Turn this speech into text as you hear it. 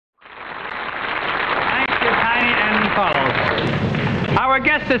Our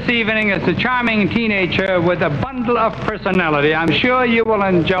guest this evening is a charming teenager with a bundle of personality. I'm sure you will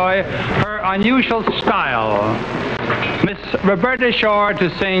enjoy her unusual style. Miss Roberta Shore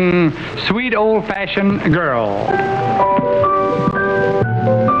to sing Sweet Old-Fashioned Girl.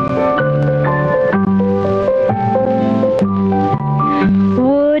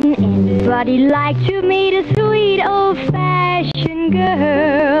 Wouldn't anybody like to meet a sweet old-fashioned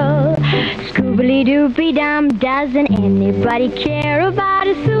girl? Scooby-Dooby-Dum, doesn't anybody care about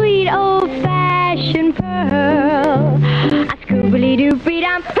a sweet old-fashioned pearl? A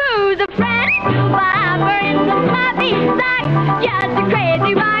Scooby-Dooby-Dum, who's a friend? Bobber in some fluffy socks, just a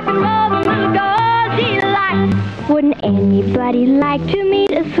crazy rock and roll little Goldilocks. Wouldn't anybody like to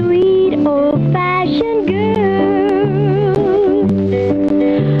meet a sweet old-fashioned girl?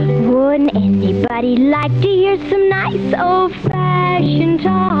 Wouldn't anybody like to hear some nice old-fashioned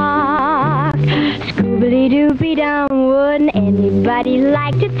talk? Scooby-Dooby-Dum, wouldn't anybody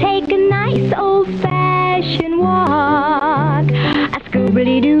like to take a nice old-fashioned walk? A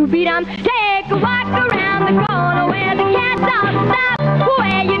Scooby-Dooby-Dum, take a walk around the corner where the cats all stop,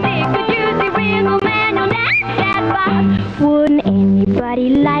 where you dig the juicy wiggle man, you'll never get box. Wouldn't anybody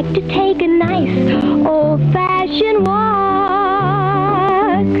like to take a nice old-fashioned walk?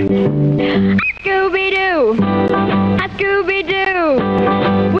 Scooby-Doo, a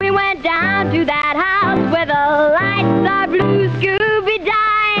Scooby-Doo, we went down to that house where the lights are blue.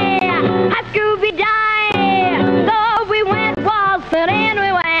 Scooby-Dye, a Scooby-Dye, so we went waltzing and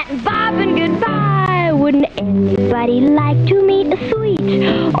we went bopping goodbye. Wouldn't anybody like to meet a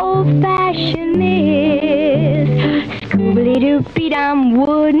sweet old-fashioned miss? Scooby-Dooby-Dum,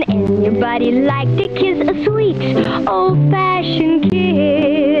 wouldn't anybody like to kiss a sweet old-fashioned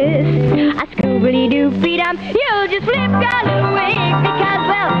kiss? A Scooby-Dooby-Dum, you'll just flip your little wig because,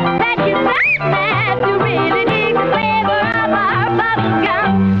 well, that you that you really dig the flavor of our bubble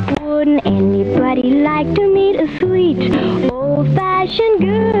gum. Wouldn't anybody like to meet a sweet old-fashioned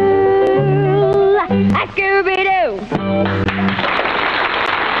girl? A Scooby-Doo.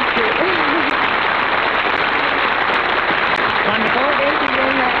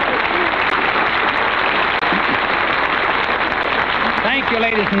 Thank you,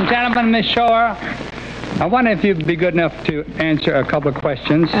 ladies and gentlemen. Miss Shore, I wonder if you'd be good enough to answer a couple of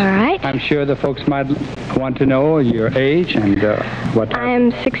questions. All right. I'm sure the folks might want to know your age and what...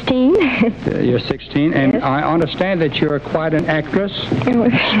 I'm 16. You're 16, and yes. I understand that you're quite an actress. Oh,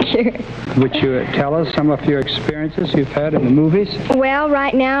 thank you. Would you tell us some of your experiences you've had in the movies? Well,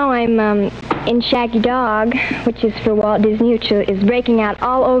 right now I'm in Shaggy Dog, which is for Walt Disney, which is breaking out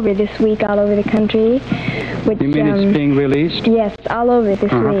all over this week, all over the country. Which, you mean it's being released? Yes, all over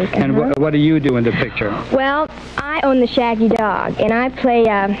this week. And what do you do in the picture? Well, I own the Shaggy Dog, and I play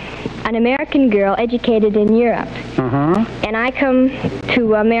an American girl educated in Europe. And I come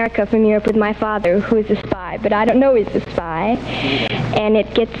to America from Europe with my father, who is a spy, but I don't know he's a spy. And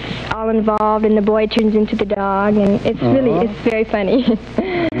it gets all involved, and the boy turns into the dog, and it's very funny.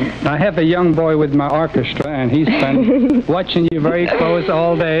 I have a young boy with my orchestra, and he's been watching you very close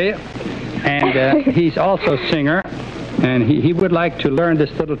all day. And he's also a singer, and he would like to learn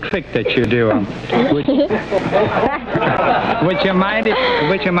this little trick that you do. Would you mind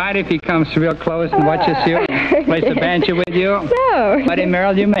if he comes real close and watches you, plays the banjo with you? No. Buddy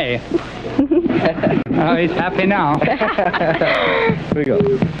Merrill, you may. Oh, he's happy now. Here we go.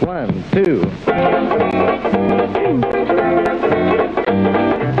 1, 2.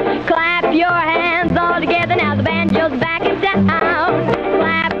 Clap your hands all together now, the banjo's back in town.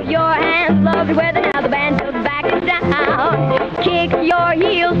 Clap your hands love together now, the banjo's back in town. Kick your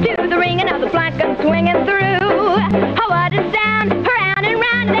heels to the ring and now the flank comes swinging through. Oh, what a sound, around and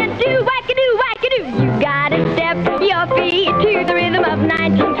round and then do whack-a-doo, whack-a-doo. You gotta step your feet to the rhythm of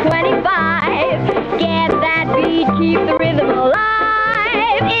 1925. Get that beat, keep the rhythm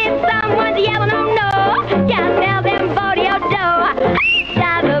alive. If someone's yelling oh no, just tell them Bodio Do.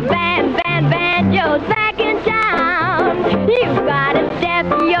 Now the banjo's back in town. You gotta step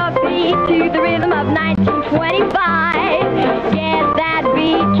your feet to the rhythm of 1925. Get that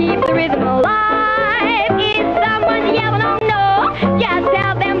beat, keep the rhythm alive. If someone's yelling oh no, just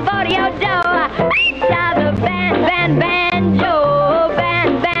tell them Bodio Do. Now the banjo,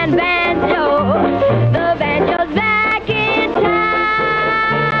 banjo, the banjo's back in town.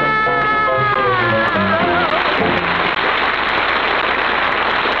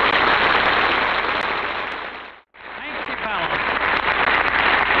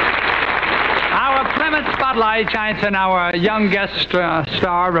 Spotlight shines on our young guest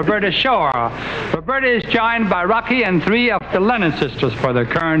star, Roberta Shore. Roberta is joined by Rocky and 3 of the Lennon sisters for the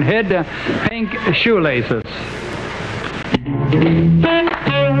current hit, Pink Shoelaces. Now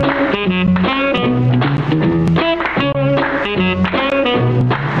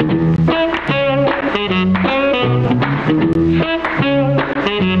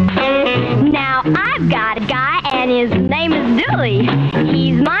I've got a guy and his name is Dooley.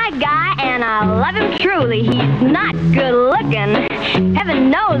 He's my guy and I love him truly. He's not good looking, heaven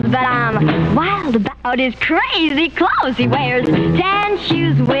knows, but I'm wild about his crazy clothes. He wears tan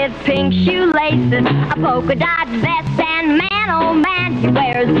shoes with pink shoelaces, a polka dot vest, and man, oh man, he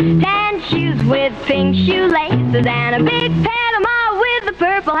wears tan shoes with pink shoelaces and a big Panama with a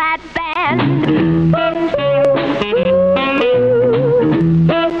purple hat band.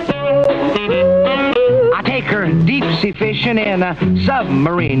 I take her deep-sea fishing in a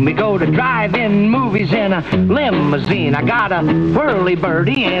submarine. We go to drive-in movies in a limousine. I got a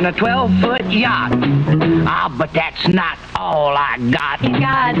whirly-birdie in a 12-foot yacht. Ah, but that's not all I got. He's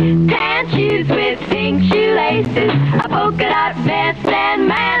got tan shoes with pink shoelaces, a polka dot vest, and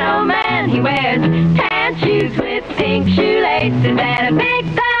man, oh man, he wears tan shoes with pink shoelaces and a big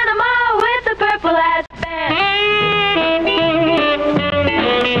Panama with a purple hat band.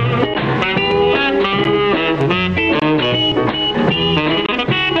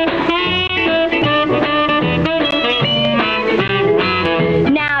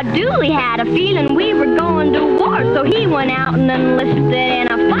 Now Dooley had a feeling we were going to war, so he went out and enlisted in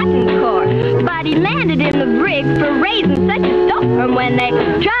a fighting corps. But he landed in the brig for raising such a storm when they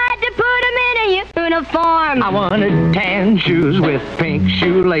tried to put him in a uniform. I wanted tan shoes with pink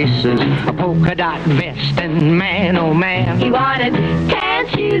shoelaces, a polka dot vest, and man, oh man, He wanted tan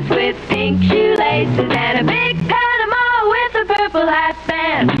shoes with pink shoelaces and a big Panama with a purple hat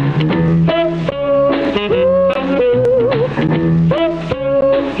band.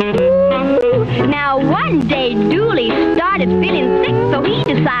 Now one day Dooley started feeling sick, so he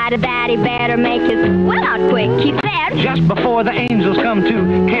decided that he better make his will out quick. He said, just before the angels come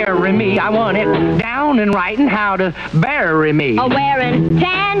to carry me, I want it down in writing how to bury me. wearing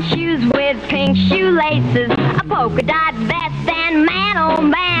tan shoes with pink shoelaces, a polka dot vest, and man, oh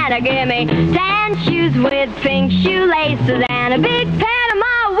man, give me tan shoes with pink shoelaces and a big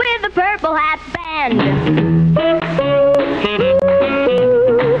Panama with a purple hat band.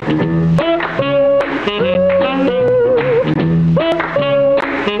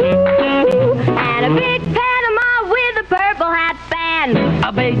 And a big Panama with a purple hat band.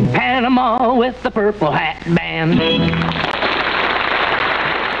 A big Panama with the purple hat band.